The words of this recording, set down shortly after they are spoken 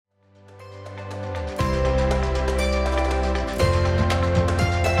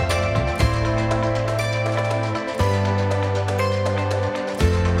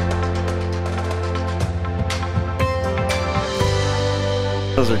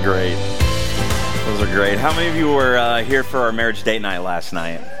Those are great. Those are great. How many of you were here for our marriage date night last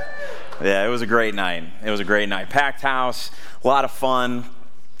night? Yeah, it was a great night. It was a great night. Packed house, a lot of fun,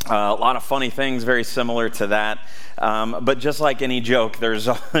 a lot of funny things very similar to that. But just like any joke, there's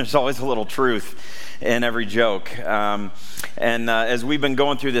always a little truth in every joke. As we've been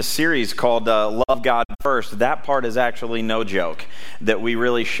going through this series called Love God First, that part is actually no joke, that we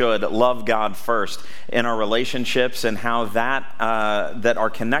really should love God first in our relationships, and how that our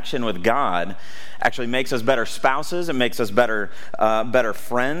connection with God actually makes us better spouses. It makes us better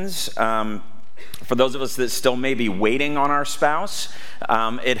friends. For those of us that still may be waiting on our spouse,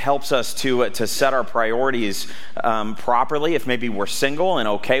 it helps us to set our priorities properly. If maybe we're single and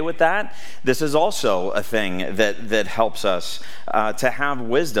okay with that, this is also a thing that helps us to have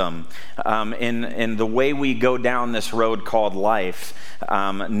wisdom in the way we go down this road called life,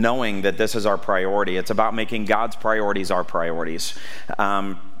 knowing that this is our priority. It's about making God's priorities our priorities.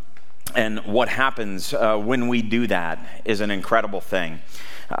 And what happens when we do that is an incredible thing.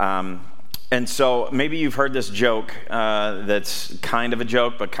 And so maybe you've heard this joke that's kind of a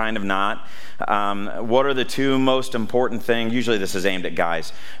joke, but kind of not. What are the two most important things? Usually this is aimed at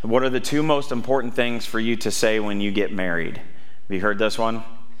guys. What are the two most important things for you to say when you get married? Have you heard this one?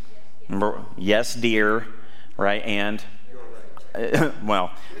 Remember, yes, dear, right? And?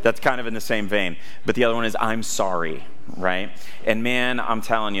 Well, that's kind of in the same vein. But the other one is, I'm sorry, right? And man, I'm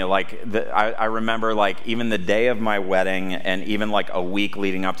telling you, I remember even the day of my wedding, and even a week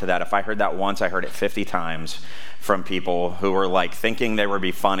leading up to that, if I heard that once, I heard it 50 times from people who were thinking they were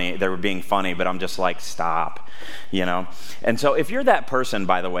being funny, but I'm just stop, And so if you're that person,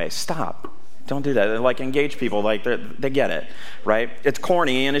 by the way, stop. Don't do that. Engage people. They get it, right? It's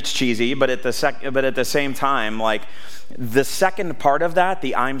corny and it's cheesy, but at the same time, the second part of that,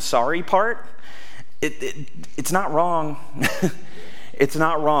 the I'm sorry part, it's not wrong. It's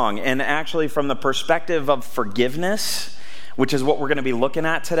not wrong. And actually, from the perspective of forgiveness, which is what we're going to be looking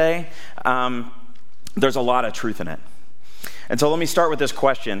at today, there's a lot of truth in it. And so let me start with this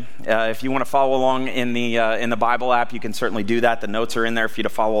question. If you want to follow along in the Bible app, you can certainly do that. The notes are in there for you to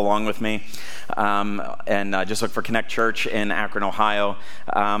follow along with me. Just look for Connect Church in Akron, Ohio.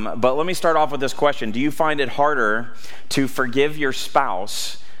 But let me start off with this question. Do you find it harder to forgive your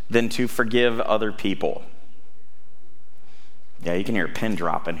spouse than to forgive other people? Yeah, you can hear a pin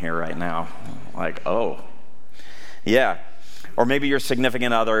drop in here right now. Oh. Yeah. Or maybe your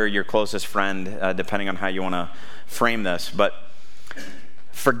significant other, your closest friend, depending on how you want to frame this. But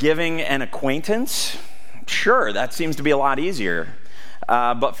forgiving an acquaintance, sure, that seems to be a lot easier.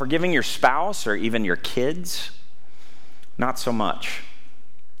 But forgiving your spouse or even your kids, not so much.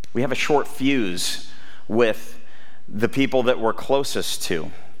 We have a short fuse with the people that we're closest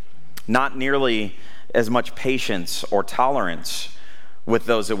to. Not nearly as much patience or tolerance with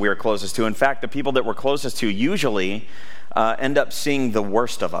those that we are closest to. In fact, the people that we're closest to usually end up seeing the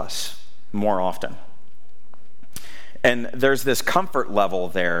worst of us more often. And there's this comfort level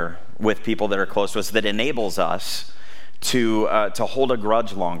there with people that are close to us that enables us to hold a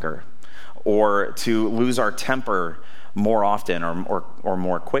grudge longer, or to lose our temper more often or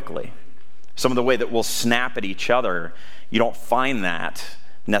more quickly. Some of the way that we'll snap at each other, you don't find that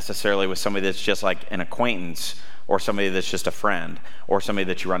necessarily with somebody that's just an acquaintance, or somebody that's just a friend, or somebody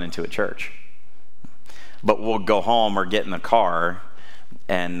that you run into at church. But we'll go home or get in the car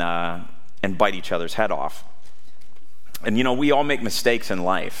and bite each other's head off. And we all make mistakes in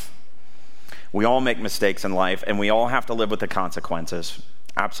life. We all make mistakes in life, and we all have to live with the consequences.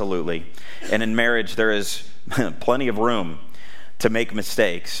 Absolutely. And in marriage, there is plenty of room to make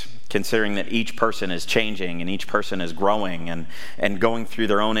mistakes, considering that each person is changing and each person is growing and going through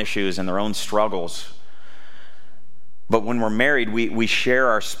their own issues and their own struggles. But when we're married, we share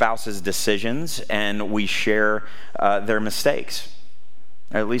our spouse's decisions, and we share their mistakes.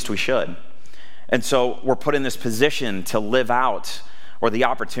 Or at least we should. And so we're put in this position to live out, or the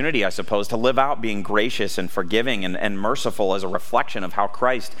opportunity, I suppose, to live out being gracious and forgiving and merciful as a reflection of how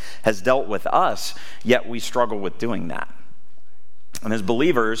Christ has dealt with us, yet we struggle with doing that. And as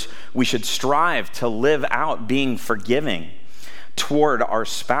believers, we should strive to live out being forgiving toward our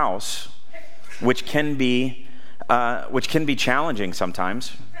spouse, which can be challenging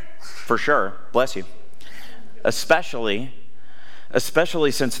sometimes, for sure. Bless you. Especially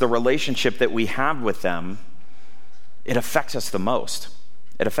since the relationship that we have with them, it affects us the most.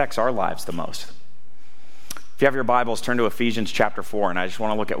 It affects our lives the most. If you have your Bibles, turn to Ephesians chapter 4, and I just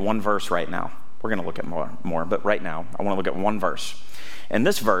want to look at one verse right now. We're going to look at more, but right now, I want to look at one verse. And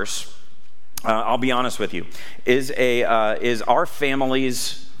this verse, I'll be honest with you, is our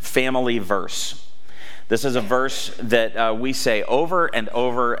family's family verse. This is a verse that we say over and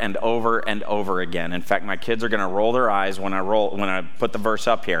over and over and over again. In fact, my kids are going to roll their eyes when I put the verse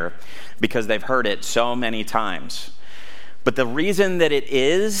up here because they've heard it so many times. But the reason that it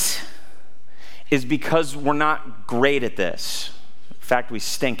is because we're not great at this. In fact, we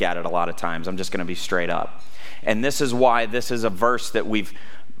stink at it a lot of times. I'm just going to be straight up. And this is why this is a verse that we've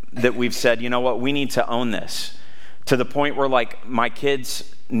said, you know what, we need to own this. To the point where, like, my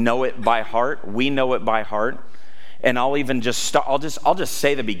kids know it by heart. We know it by heart. And I'll even just I'll just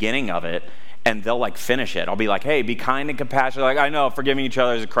say the beginning of it, and they'll, like, finish it. I'll be like, hey, be kind and compassionate. Like, I know, forgiving each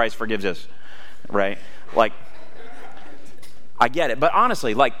other as Christ forgives us. Right? Like, I get it. But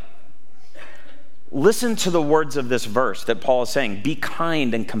honestly, like, listen to the words of this verse that Paul is saying. Be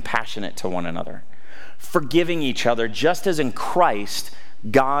kind and compassionate to one another, forgiving each other just as in Christ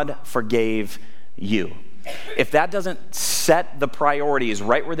God forgave you. If that doesn't set the priorities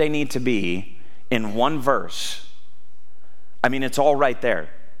right where they need to be in one verse, I mean, it's all right there.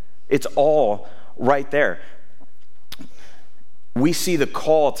 It's all right there. We see the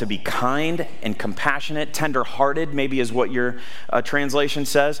call to be kind and compassionate, tender-hearted, maybe is what your translation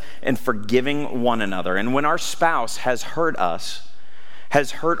says, and forgiving one another. And when our spouse has hurt us,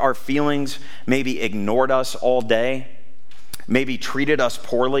 has hurt our feelings, maybe ignored us all day, maybe treated us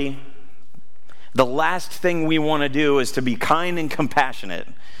poorly, the last thing we want to do is to be kind and compassionate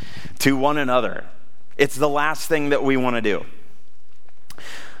to one another. It's the last thing that we want to do.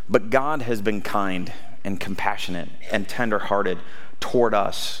 But God has been kind and compassionate and tender-hearted toward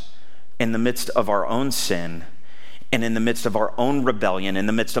us in the midst of our own sin and in the midst of our own rebellion, in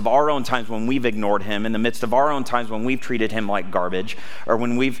the midst of our own times when we've ignored him, in the midst of our own times when we've treated him like garbage, or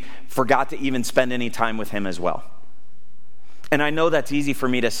when we've forgot to even spend any time with him as well. And I know that's easy for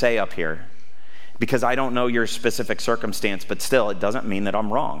me to say up here because I don't know your specific circumstance, but still, it doesn't mean that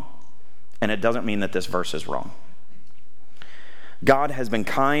I'm wrong. And it doesn't mean that this verse is wrong. God has been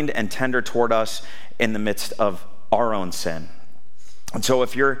kind and tender toward us in the midst of our own sin. And so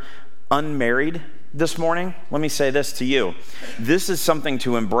if you're unmarried this morning, let me say this to you. This is something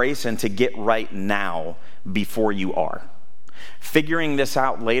to embrace and to get right now before you are. Figuring this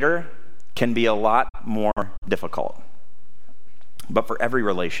out later can be a lot more difficult. But for every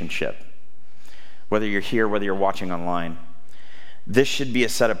relationship, whether you're here, whether you're watching online, this should be a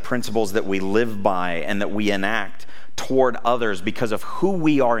set of principles that we live by and that we enact toward others because of who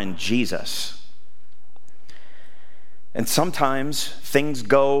we are in Jesus. And sometimes things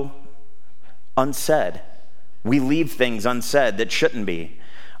go unsaid. We leave things unsaid that shouldn't be,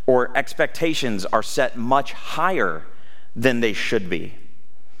 or expectations are set much higher than they should be.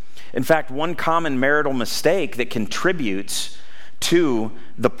 In fact, one common marital mistake that contributes to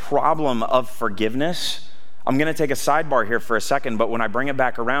the problem of forgiveness, I'm going to take a sidebar here for a second, but when I bring it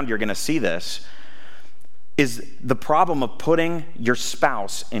back around, you're going to see this, is the problem of putting your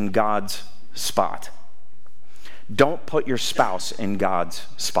spouse in God's spot. Don't put your spouse in God's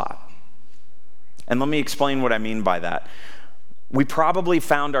spot. And let me explain what I mean by that. We probably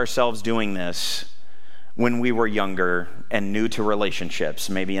found ourselves doing this when we were younger and new to relationships,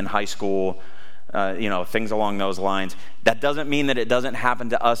 maybe in high school, things along those lines. That doesn't mean that it doesn't happen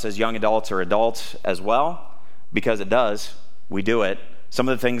to us as young adults or adults as well, because it does. We do it. Some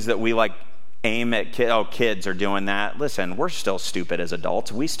of the things that we aim at kids are doing that. Listen, we're still stupid as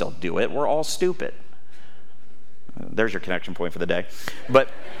adults. We still do it. We're all stupid. There's your connection point for the day. But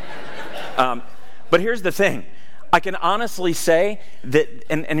here's the thing. I can honestly say that,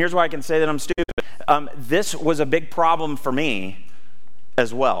 and here's why I can say that I'm stupid. This was a big problem for me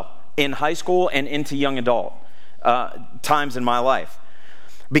as well in high school and into young adult times in my life.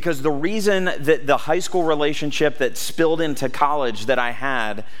 Because the reason that the high school relationship that spilled into college that I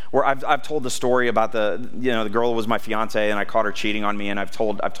had, where I've told the story about the girl who was my fiance and I caught her cheating on me, and I've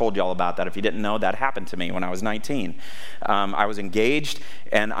told you all about that. If you didn't know, that happened to me when I was 19. I was engaged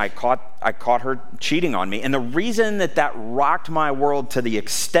and I caught her cheating on me. And the reason that rocked my world to the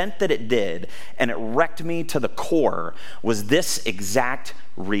extent that it did, and it wrecked me to the core, was this exact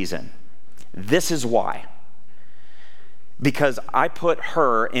reason. This is why. Because I put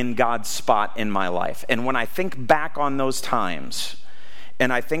her in God's spot in my life. And when I think back on those times,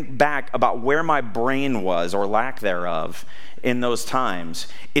 and I think back about where my brain was, or lack thereof, in those times,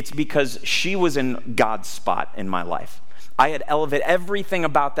 it's because she was in God's spot in my life. I had elevated everything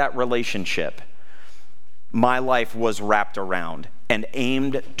about that relationship. My life was wrapped around and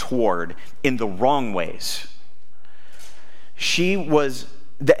aimed toward in the wrong ways. She was,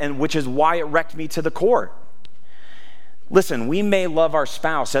 and which is why it wrecked me to the core. Listen, we may love our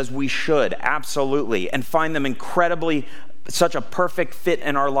spouse as we should, absolutely, and find them incredibly such a perfect fit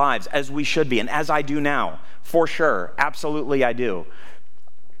in our lives as we should be, and as I do now, for sure, absolutely I do.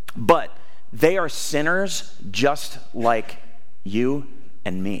 But they are sinners just like you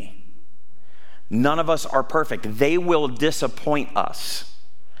and me. None of us are perfect. They will disappoint us.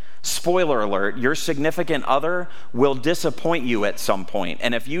 Spoiler alert, your significant other will disappoint you at some point.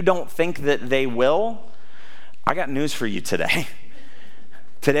 And if you don't think that they will, I got news for you today.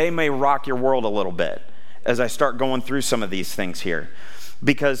 Today may rock your world a little bit as I start going through some of these things here.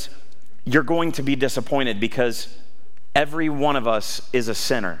 Because you're going to be disappointed, because every one of us is a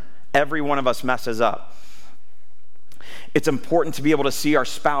sinner. Every one of us messes up. It's important to be able to see our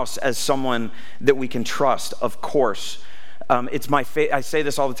spouse as someone that we can trust, of course. I say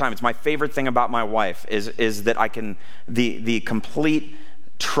this all the time. It's my favorite thing about my wife is that I can, the complete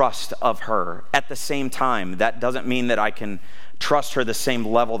trust of her. At the same time, that doesn't mean that I can trust her the same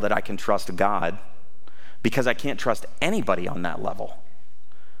level that I can trust God, because I can't trust anybody on that level.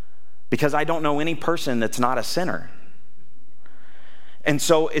 Because I don't know any person that's not a sinner. And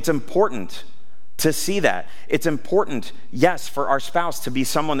so it's important to see that. It's important, yes, for our spouse to be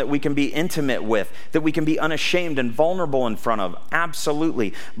someone that we can be intimate with, that we can be unashamed and vulnerable in front of.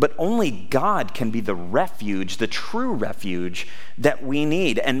 Absolutely. But only God can be the refuge, the true refuge that we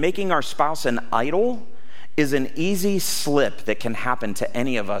need. And making our spouse an idol is an easy slip that can happen to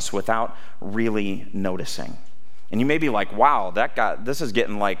any of us without really noticing. And you may be like, wow, this is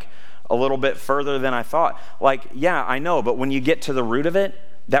getting like a little bit further than I thought. Like, yeah, I know, but when you get to the root of it,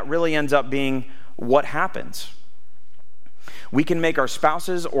 that really ends up being what happens. We can make our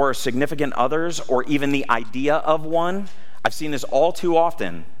spouses or our significant others, or even the idea of one. I've seen this all too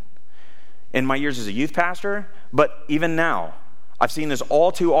often in my years as a youth pastor, but even now, I've seen this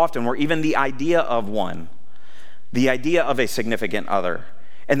all too often where even the idea of one, the idea of a significant other,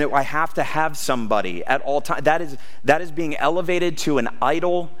 and that I have to have somebody at all times, that is being elevated to an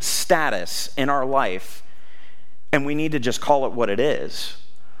idol status in our life, and we need to just call it what it is.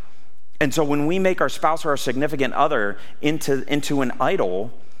 And so when we make our spouse or our significant other into an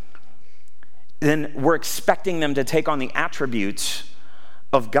idol, then we're expecting them to take on the attributes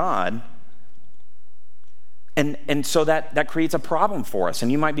of God. And so that creates a problem for us.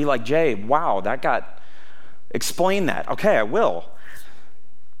 And you might be like, Jay, wow, explain that. Okay, I will.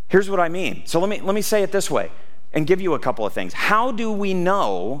 Here's what I mean. So let me say it this way and give you a couple of things. How do we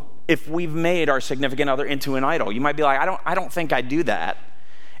know if we've made our significant other into an idol? You might be like, I don't think I do that.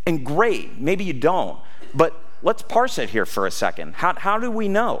 And great, maybe you don't. But let's parse it here for a second. How do we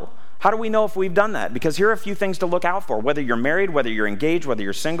know? How do we know if we've done that? Because here are a few things to look out for. Whether you're married, whether you're engaged, whether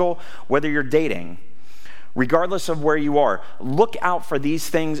you're single, whether you're dating, regardless of where you are, look out for these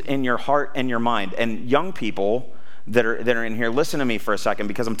things in your heart and your mind. And young people that are in here, listen to me for a second,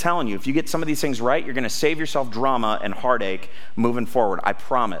 because I'm telling you, if you get some of these things right, you're going to save yourself drama and heartache moving forward. I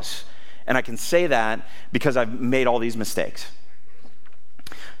promise. And I can say that because I've made all these mistakes.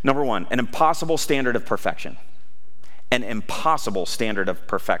 Number one, an impossible standard of perfection. An impossible standard of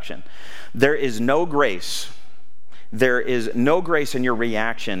perfection. There is no grace. There is no grace in your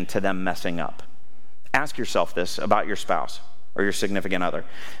reaction to them messing up. Ask yourself this about your spouse or your significant other.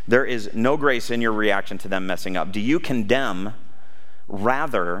 There is no grace in your reaction to them messing up. Do you condemn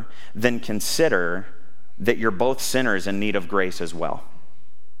rather than consider that you're both sinners in need of grace as well?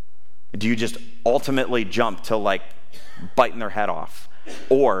 Do you just ultimately jump to like biting their head off?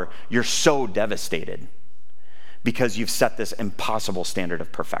 Or you're so devastated because you've set this impossible standard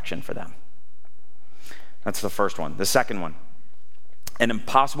of perfection for them? That's the first one. The second one, an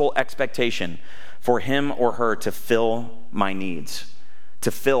impossible expectation for him or her to fill my needs, to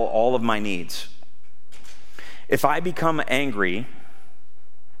fill all of my needs. If I become angry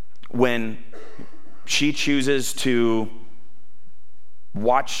when she chooses to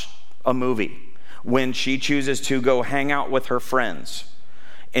watch a movie, when she chooses to go hang out with her friends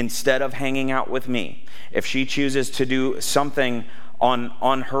instead of hanging out with me, if she chooses to do something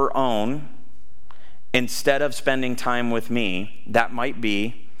on her own instead of spending time with me, that might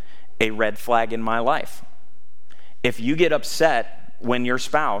be a red flag in my life. If you get upset when your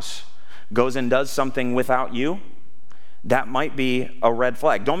spouse goes and does something without you, that might be a red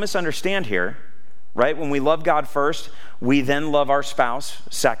flag. Don't misunderstand here, right? When we love God first, we then love our spouse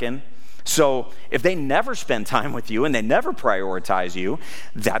second. So if they never spend time with you and they never prioritize you,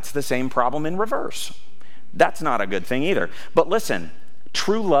 that's the same problem in reverse. That's not a good thing either. But listen,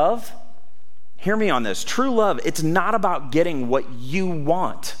 true love, hear me on this. True love, it's not about getting what you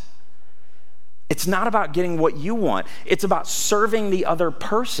want. It's not about getting what you want. It's about serving the other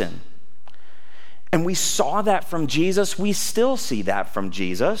person. And we saw that from Jesus. We still see that from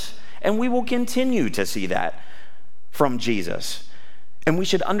Jesus. And we will continue to see that from Jesus. And we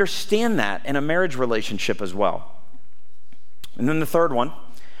should understand that in a marriage relationship as well. And then the third one,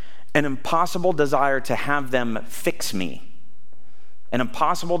 an impossible desire to have them fix me. An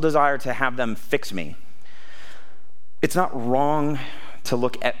impossible desire to have them fix me. It's not wrong to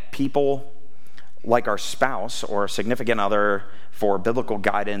look at people like our spouse or significant other for biblical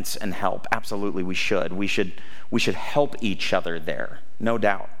guidance and help. Absolutely, we should. We should help each other there, no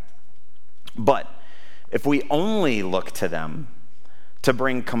doubt. But if we only look to them to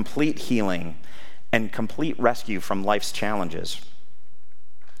bring complete healing and complete rescue from life's challenges,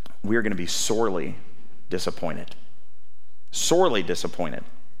 we're going to be sorely disappointed. Sorely disappointed.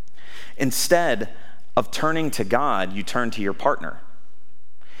 Instead of turning to God, you turn to your partner.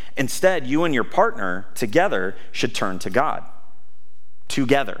 Instead, you and your partner together should turn to God.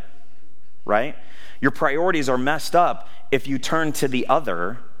 Together, right? Your priorities are messed up if you turn to the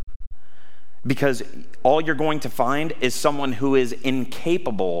other, because all you're going to find is someone who is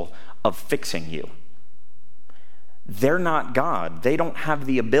incapable of fixing you. They're not God. They don't have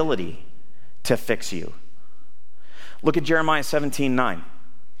the ability to fix you. Look at Jeremiah 17:9.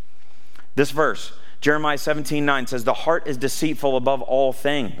 This verse, Jeremiah 17:9 says, "The heart is deceitful above all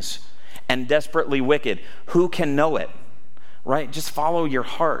things and desperately wicked. Who can know it?" Right? Just follow your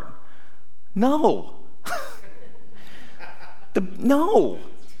heart. No. No.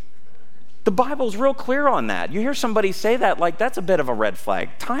 The Bible's real clear on that. You hear somebody say that, like that's a bit of a red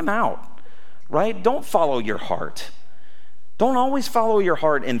flag. Time out. Right? Don't follow your heart. Don't always follow your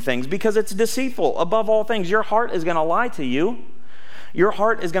heart in things because it's deceitful above all things. Your heart is going to lie to you. Your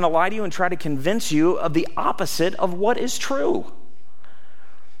heart is going to lie to you and try to convince you of the opposite of what is true.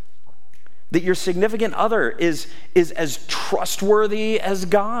 That your significant other is as trustworthy as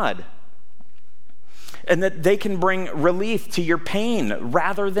God. And that they can bring relief to your pain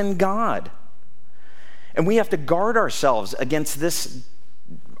rather than God. And we have to guard ourselves against this,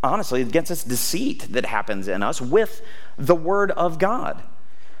 honestly, against this deceit that happens in us with the Word of God.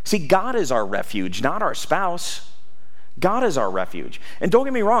 See, God is our refuge, not our spouse. God is our refuge. And don't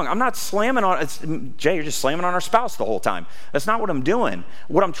get me wrong, I'm not slamming on, Jay, you're just slamming on our spouse the whole time. That's not what I'm doing.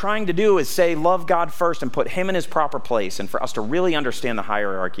 What I'm trying to do is say, love God first and put Him in His proper place, and for us to really understand the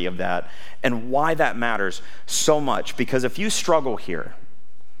hierarchy of that and why that matters so much. Because if you struggle here,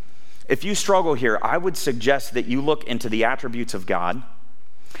 I would suggest that you look into the attributes of God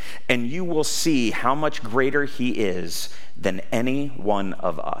and you will see how much greater He is than any one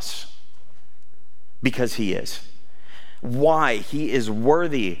of us. Because He is. Why He is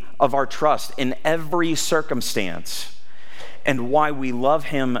worthy of our trust in every circumstance, and why we love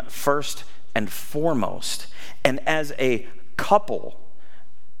Him first and foremost. And as a couple,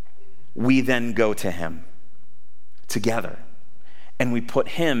 we then go to Him together, and we put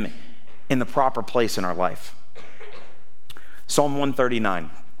Him in the proper place in our life. Psalm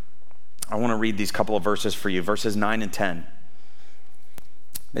 139. I want to read these couple of verses for you, verses 9 and 10.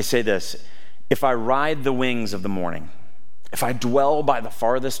 They say this: "If I ride the wings of the morning, if I dwell by the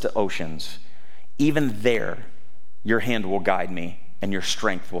farthest oceans, even there your hand will guide me and your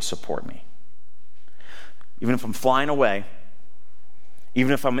strength will support me." Even if I'm flying away,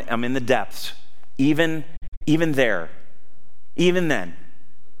 even if I'm in the depths, even there, even then,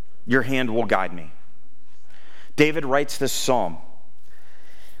 your hand will guide me. David writes this psalm,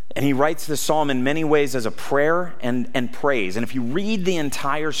 and he writes this psalm in many ways as a prayer and praise. And if you read the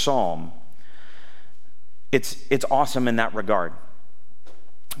entire psalm, it's awesome in that regard.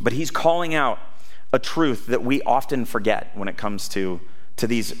 But he's calling out a truth that we often forget when it comes to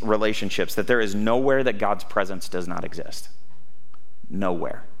these relationships, that there is nowhere that God's presence does not exist.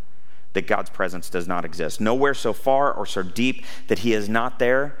 Nowhere that God's presence does not exist. Nowhere so far or so deep that He is not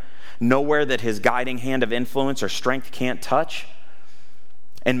there. Nowhere that His guiding hand of influence or strength can't touch.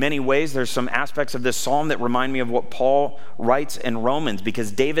 In many ways, there's some aspects of this psalm that remind me of what Paul writes in Romans,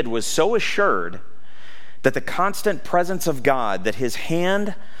 because David was so assured that the constant presence of God, that His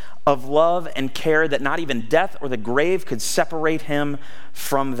hand of love and care, that not even death or the grave could separate Him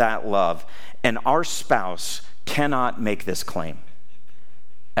from that love. And our spouse cannot make this claim,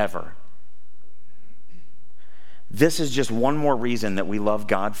 ever. This is just one more reason that we love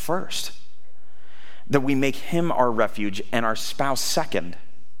God first, that we make Him our refuge and our spouse second,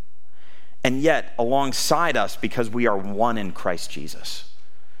 and yet alongside us because we are one in Christ Jesus.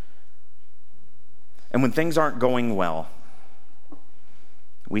 And when things aren't going well,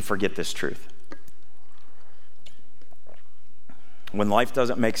 we forget this truth. When life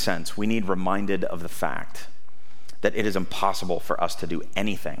doesn't make sense, we need reminded of the fact that it is impossible for us to do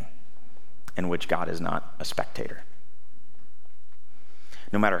anything in which God is not a spectator.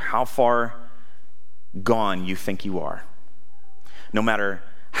 No matter how far gone you think you are, no matter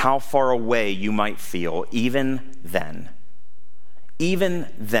how far away you might feel, even then,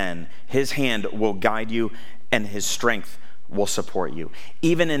 his hand will guide you and his strength will support you,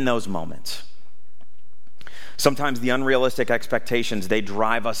 even in those moments. Sometimes the unrealistic expectations, they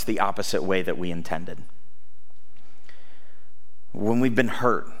drive us the opposite way that we intended. When we've been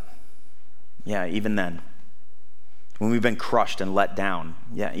hurt, yeah, even then. When we've been crushed and let down,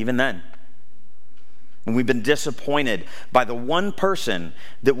 yeah, even then. When we've been disappointed by the one person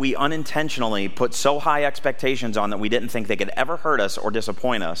that we unintentionally put so high expectations on that we didn't think they could ever hurt us or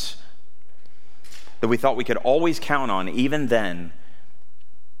disappoint us, that we thought we could always count on, even then,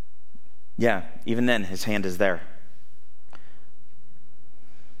 yeah, even then, his hand is there.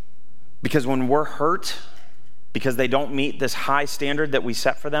 Because when we're hurt, because they don't meet this high standard that we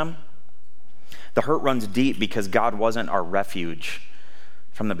set for them, the hurt runs deep because God wasn't our refuge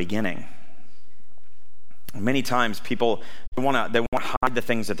from the beginning. Many times people they want to hide the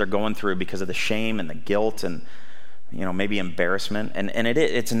things that they're going through because of the shame and the guilt and maybe embarrassment. And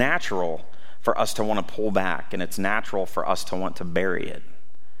it's natural for us to want to pull back, and it's natural for us to want to bury it.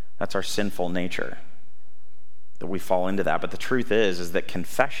 That's our sinful nature, that we fall into that. But the truth is that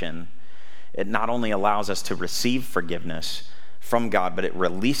confession, it not only allows us to receive forgiveness from God, but it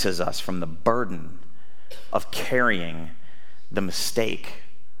releases us from the burden of carrying the mistake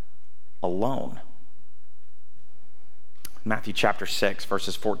alone. Matthew chapter 6,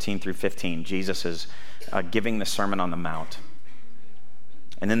 verses 14 through 15, Jesus is giving the Sermon on the Mount.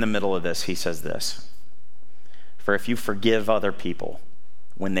 And in the middle of this, he says this: "For if you forgive other people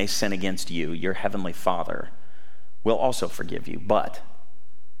when they sin against you, your heavenly Father will also forgive you. But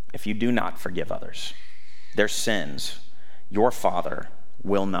if you do not forgive others their sins, your Father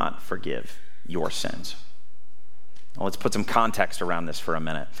will not forgive your sins." Well, let's put some context around this for a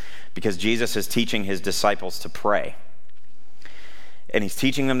minute, because Jesus is teaching his disciples to pray. And he's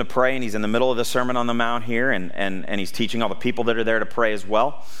teaching them to pray, and he's in the middle of the Sermon on the Mount here, and he's teaching all the people that are there to pray as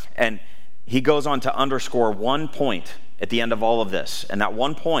well. And he goes on to underscore one point at the end of all of this. And that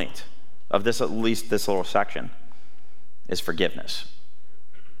one point of this, at least this little section, is forgiveness.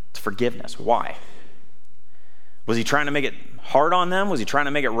 It's forgiveness. Why? Was he trying to make it hard on them? Was he trying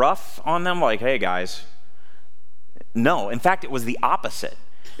to make it rough on them? Like, hey, guys. No. In fact, it was the opposite.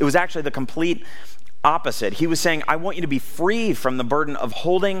 It was actually the complete opposite. He was saying, I want you to be free from the burden of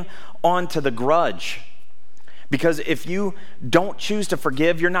holding on to the grudge. Because if you don't choose to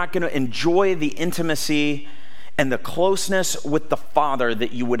forgive, you're not going to enjoy the intimacy and the closeness with the Father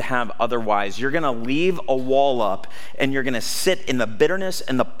that you would have otherwise. You're going to leave a wall up, and you're going to sit in the bitterness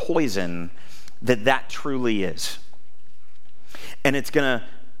and the poison that truly is. And it's going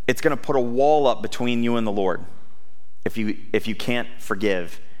to put a wall up between you and the Lord if you can't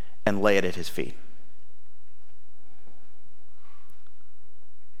forgive and lay it at his feet.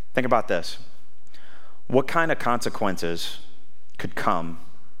 Think about this. What kind of consequences could come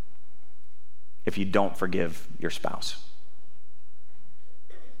if you don't forgive your spouse?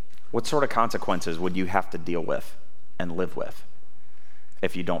 What sort of consequences would you have to deal with and live with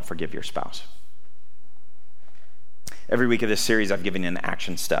if you don't forgive your spouse? Every week of this series, I've given you an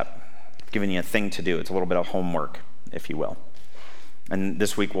action step. I've given you a thing to do. It's a little bit of homework, if you will. And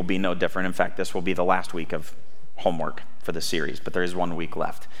this week will be no different. In fact, this will be the last week of homework for the series, but there is 1 week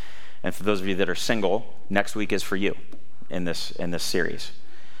left. And for those of you that are single, next week is for you in this series.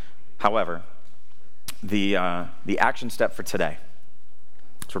 However, the action step for today,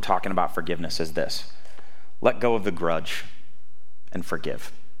 as we're talking about forgiveness, is this: let go of the grudge and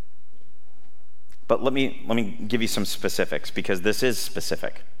forgive. But let me give you some specifics, because this is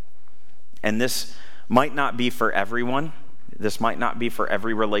specific. And this might not be for everyone. This might not be for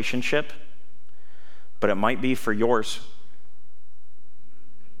every relationship, but it might be for yours.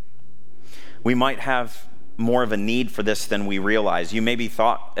 We might have more of a need for this than we realize. You maybe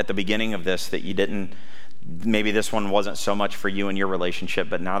thought at the beginning of this that you didn't, maybe this one wasn't so much for you and your relationship,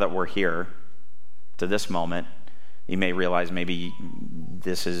 but now that we're here to this moment, you may realize maybe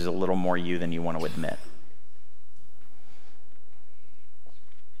this is a little more you than you want to admit.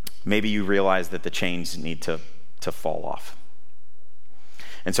 Maybe you realize that the chains need to fall off.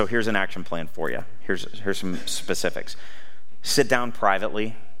 And so here's an action plan for you. Here's some specifics. Sit down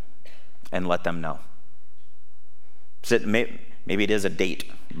privately and let them know. Maybe it is a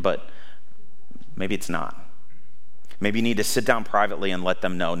date, but maybe it's not. Maybe you need to sit down privately and let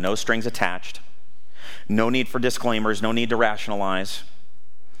them know. No strings attached. No need for disclaimers. No need to rationalize.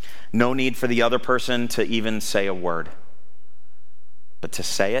 No need for the other person to even say a word. But to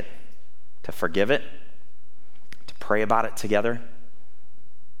say it, to forgive it, to pray about it together,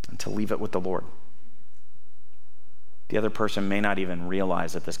 and to leave it with the Lord. The other person may not even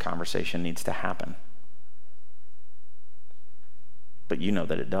realize that this conversation needs to happen. But you know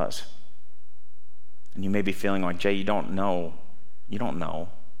that it does. And you may be feeling like, Jay, you don't know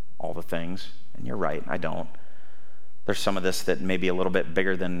all the things. And you're right, I don't. There's some of this that may be a little bit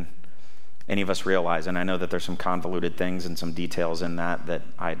bigger than any of us realize, and I know that there's some convoluted things and some details in that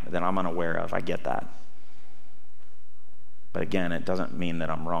I'm unaware of. I get that. But again, it doesn't mean that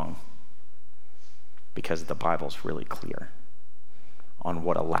I'm wrong, because the Bible's really clear on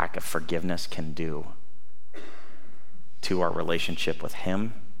what a lack of forgiveness can do to our relationship with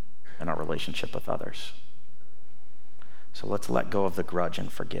Him and our relationship with others. So let's let go of the grudge and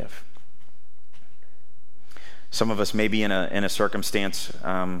forgive. Some of us may be in a circumstance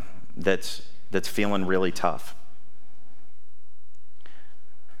that's feeling really tough,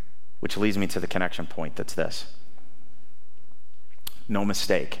 which leads me to the connection point. That's this: no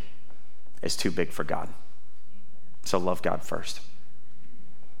mistake is too big for God. So love God first.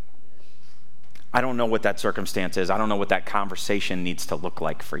 I don't know what that circumstance is. I don't know what that conversation needs to look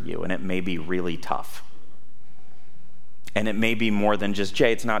like for you, and it may be really tough. And it may be more than just,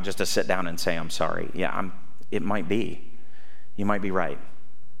 Jay, it's not just to sit down and say, I'm sorry. Yeah, it might be. You might be right.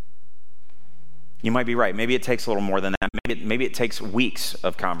 You might be right. Maybe it takes a little more than that. Maybe it takes weeks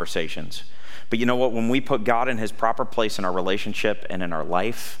of conversations. But you know what? When we put God in His proper place in our relationship and in our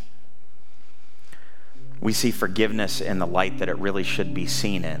life, we see forgiveness in the light that it really should be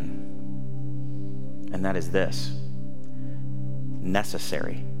seen in. And that is this: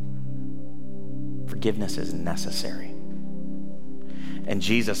 necessary. Forgiveness is necessary. And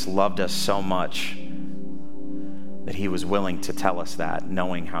Jesus loved us so much that He was willing to tell us that,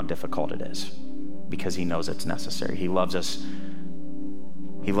 knowing how difficult it is, because He knows it's necessary. He loves us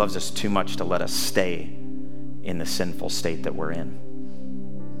too much to let us stay in the sinful state that we're in.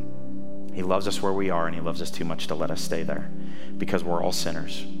 He loves us where we are, and He loves us too much to let us stay there, because we're all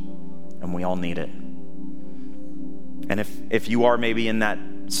sinners and we all need it. And if you are maybe in that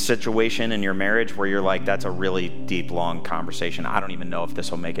situation in your marriage where you're like, that's a really deep, long conversation, I don't even know if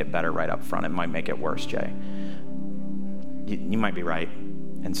this will make it better right up front. It might make it worse, Jay. You might be right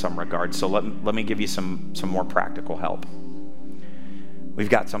in some regards. So let me give you some more practical help. We've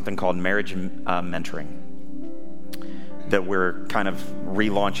got something called marriage mentoring that we're kind of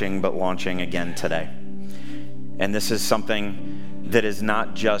relaunching, but launching again today. And this is something that is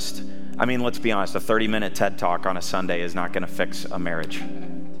not just, let's be honest, a 30-minute TED Talk on a Sunday is not going to fix a marriage.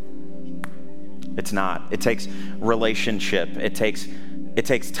 It's not. It takes relationship. It takes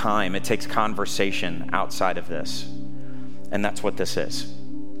time. It takes conversation outside of this. And that's what this is,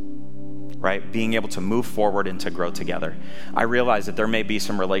 right? Being able to move forward and to grow together. I realize that there may be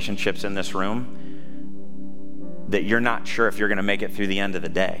some relationships in this room that you're not sure if you're going to make it through the end of the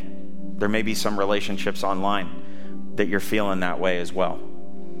day. There may be some relationships online that you're feeling that way as well.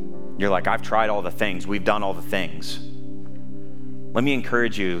 You're like, I've tried all the things. We've done all the things. Let me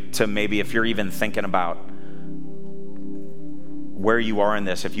encourage you to maybe, if you're even thinking about where you are in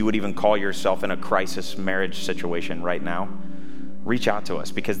this, if you would even call yourself in a crisis marriage situation right now, reach out to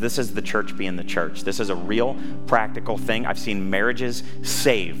us, because this is the church being the church. This is a real practical thing. I've seen marriages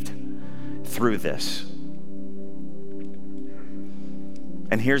saved through this.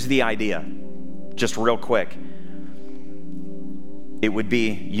 And here's the idea, just real quick. It would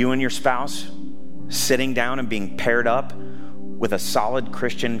be you and your spouse sitting down and being paired up with a solid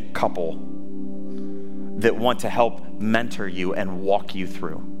Christian couple that want to help mentor you and walk you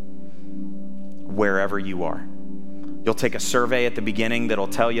through wherever you are. You'll take a survey at the beginning that'll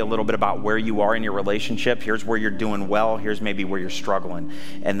tell you a little bit about where you are in your relationship. Here's where you're doing well. Here's maybe where you're struggling.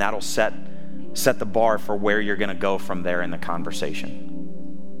 And that'll set the bar for where you're going to go from there in the conversation.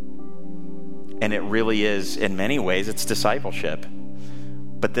 And it really is, in many ways, it's discipleship.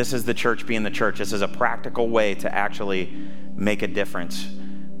 But this is the church being the church. This is a practical way to actually make a difference,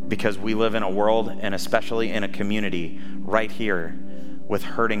 because we live in a world, and especially in a community right here, with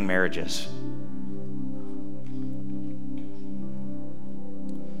hurting marriages.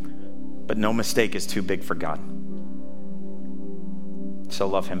 But no mistake is too big for God. So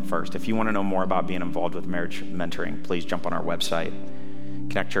love Him first. If you want to know more about being involved with marriage mentoring, please jump on our website,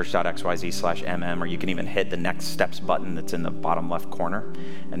 connectchurch.xyz/mm, or you can even hit the next steps button that's in the bottom left corner,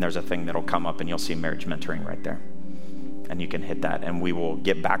 and there's a thing that'll come up and you'll see marriage mentoring right there. And you can hit that, and we will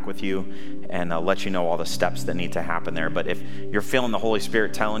get back with you and let you know all the steps that need to happen there. But if you're feeling the Holy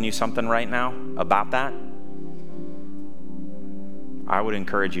Spirit telling you something right now about that, I would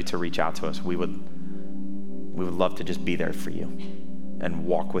encourage you to reach out to us. We would love to just be there for you and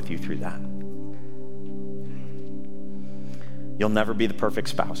walk with you through that. You'll never be the perfect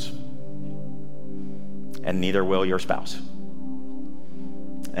spouse. and neither will your spouse.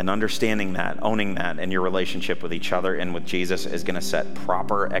 And understanding that, owning that in your relationship with each other and with Jesus is going to set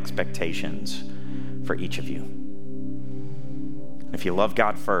proper expectations for each of you. If you love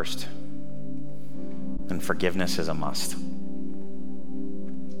God first, then forgiveness is a must.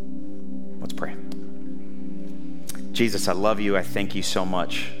 Let's pray. Jesus, I love you. I thank you so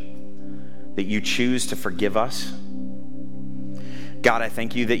much that you choose to forgive us. God, I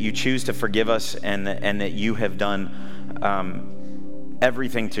thank you that you choose to forgive us and that you have done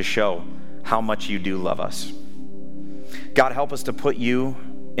everything to show how much you do love us. God, help us to put you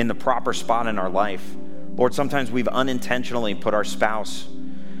in the proper spot in our life. Lord, sometimes we've unintentionally put our spouse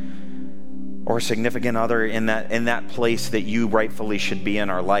or a significant other in that place that you rightfully should be in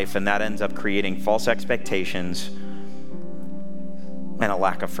our life, and that ends up creating false expectations and a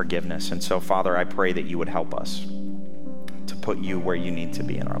lack of forgiveness. And so, Father, I pray that you would help us to put you where you need to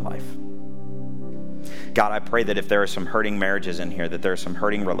be in our life. God, I pray that if there are some hurting marriages in here, that there are some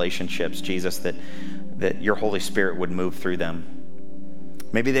hurting relationships, Jesus, that your Holy Spirit would move through them.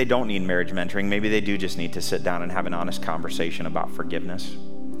 Maybe they don't need marriage mentoring. Maybe they do just need to sit down and have an honest conversation about forgiveness.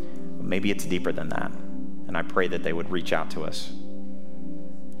 But maybe it's deeper than that. And I pray that they would reach out to us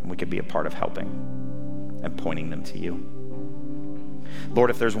and we could be a part of helping and pointing them to you. Lord,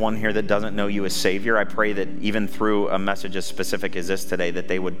 if there's one here that doesn't know you as Savior, I pray that even through a message as specific as this today, that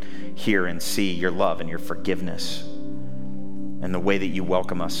they would hear and see your love and your forgiveness and the way that you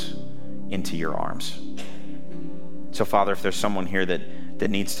welcome us into your arms. So, Father, if there's someone here that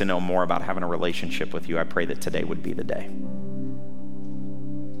needs to know more about having a relationship with you, I pray that today would be the day.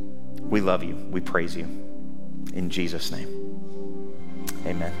 We love you. We praise you. In Jesus' name,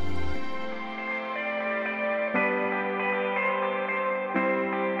 amen.